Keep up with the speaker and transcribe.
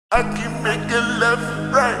I keep making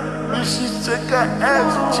left, right. When she take her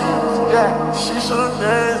ass cheeks, yeah, she's so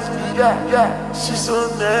nasty, yeah, she's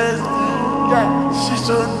so nasty, yeah, she's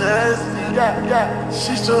so nasty, yeah,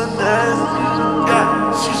 she's so nasty,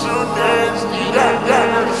 yeah, she's so nasty,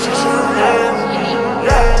 yeah, she's so nasty,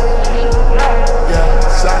 yeah,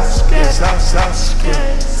 Sasuke, Sasuke,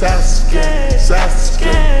 Sasuke,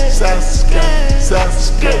 Sasuke, Sasuke,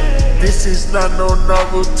 Sasuke. This is not no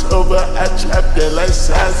Naruto, but I trap that like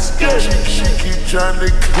Sasuke. She keep trying to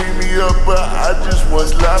clean me up, but I just want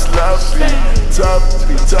sloppy. Top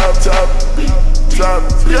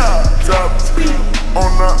beat,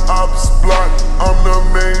 on the ops block, I'm the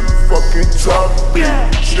main fucking top beat.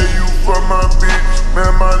 Say you from my bitch,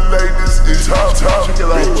 man, my latest is top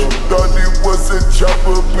bitch. Thought it was a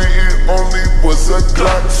chopper, but it only was a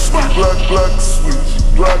Glock switch. Glock switch,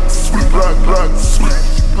 Glock switch,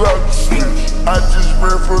 Glock switch. I just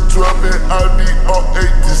ran from dropping Audi R8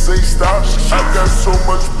 to say stop. I got so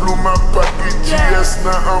much blue my pocket GS,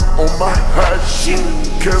 now I'm on my hot shit.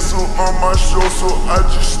 Cancel on my show, so I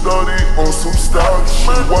just started on some stock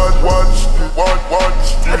shit. Watch.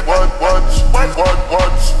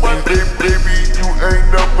 Baby, you ain't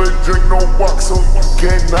never drink no walk, so you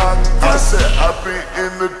can't knock. I said I been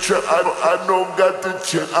in the trap, I know got the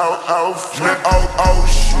chill out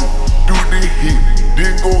shit. Do the hit,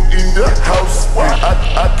 then go in the house.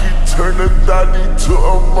 I can turn a daddy to a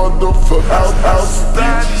motherfucker house.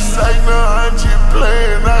 Daddy say no, I just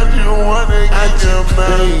playing, I just wanna get your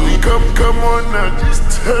money. Come on now, just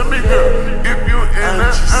tell me girl, if you in the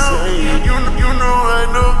out, you know I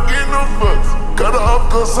don't get no fucks. Cut her off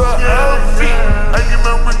cause her outfit. I get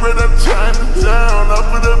my wig right up Chinatown, I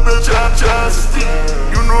put up the chopstick.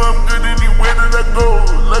 You know I'm good anywhere that I go,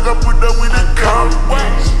 like I put up with a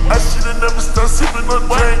compass. I shoulda never stopped sipping on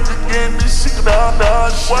drink again. This shit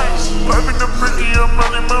down shit. Popping the bricky, I'm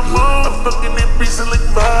running my mom. I'm fucking it pieces like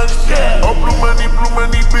my shit. Oh, blue money,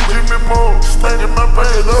 Benjamin Moore. Stacking my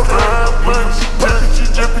bag up,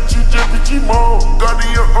 Jumpy, more.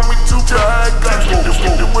 Guardian on me too tight. Get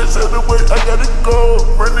the west out of the way, I gotta go.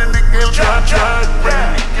 Running the game, try.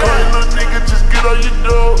 Calling little nigga, just get on your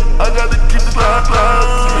door. I gotta keep the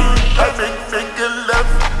line. I make it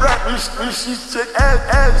left, right. When she check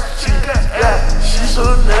ass cheek, yeah, she's so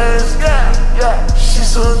nasty, yeah, she's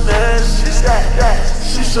so nasty, yeah,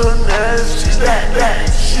 she's so nasty, yeah,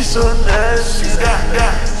 she's so nasty,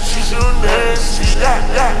 yeah, she's so nasty,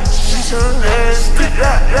 yeah, she's so nasty,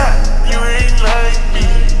 yeah. You ain't like me,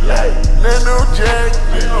 no jack,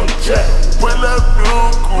 pull up new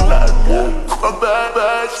cool, fuck back,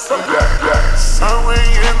 I'm way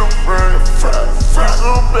in the front,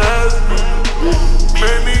 so past me.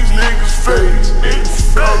 Man, these niggas fake,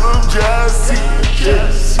 all them Jazzy.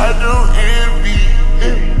 I don't envy,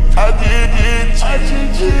 I did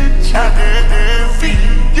envy,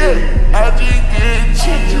 I did get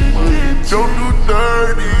cheap. Don't do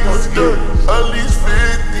 30s, at least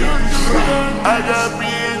 50s. I got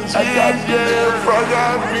BNG, yeah, fuck I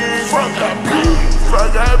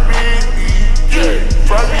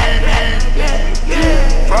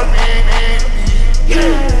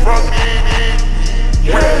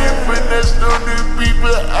finesse on the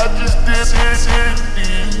people, I just did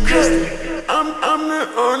it. I'm the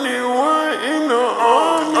only one, ain't no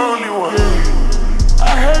only one. I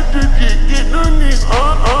had to get on this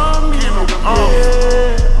on me.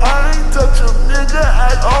 I ain't touch a nigga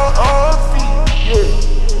at all feet.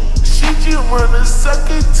 She just wanna suck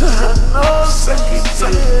it to her nose.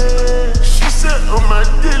 She said on my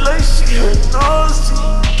dick like she her nosy.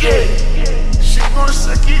 She gon'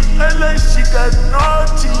 suck it like she got no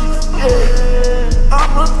teeth, yeah.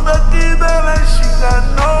 I'ma fuck it out like she got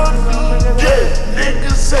no feet, yeah.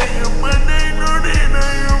 Niggas saying but they know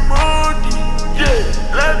your body, yeah.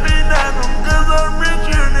 Let me down them cause I'm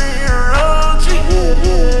richer than your OG,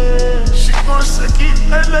 yeah. She gon' suck it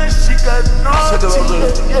like she got no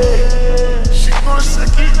teeth, yeah. She gon'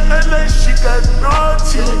 suck it like she got no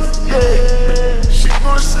teeth, yeah. She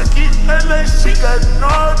gon' suck it like she got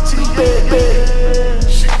no teeth, yeah.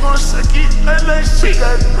 She gon' suck it like she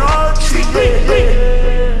got no teeth,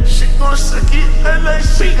 yeah. She gon' suck it like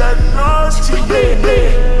she got no teeth,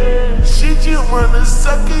 yeah. She just wanna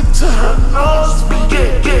suck it to her nose,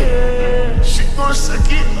 yeah. She gon'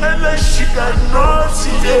 suck it like she got no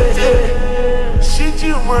teeth, yeah. She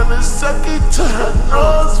just wanna suck it to her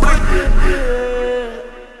nose, yeah.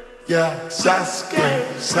 Yeah, Sasuke,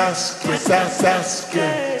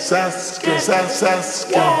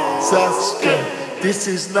 this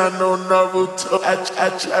is not no Naruto, I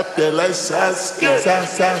trap that like Sasuke.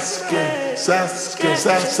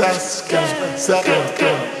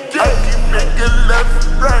 I keep making left,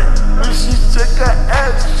 right.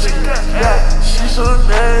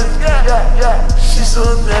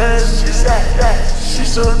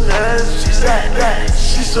 so nasty,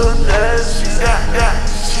 she so nasty,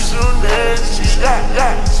 she so nasty,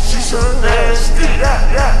 she so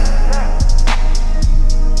nasty,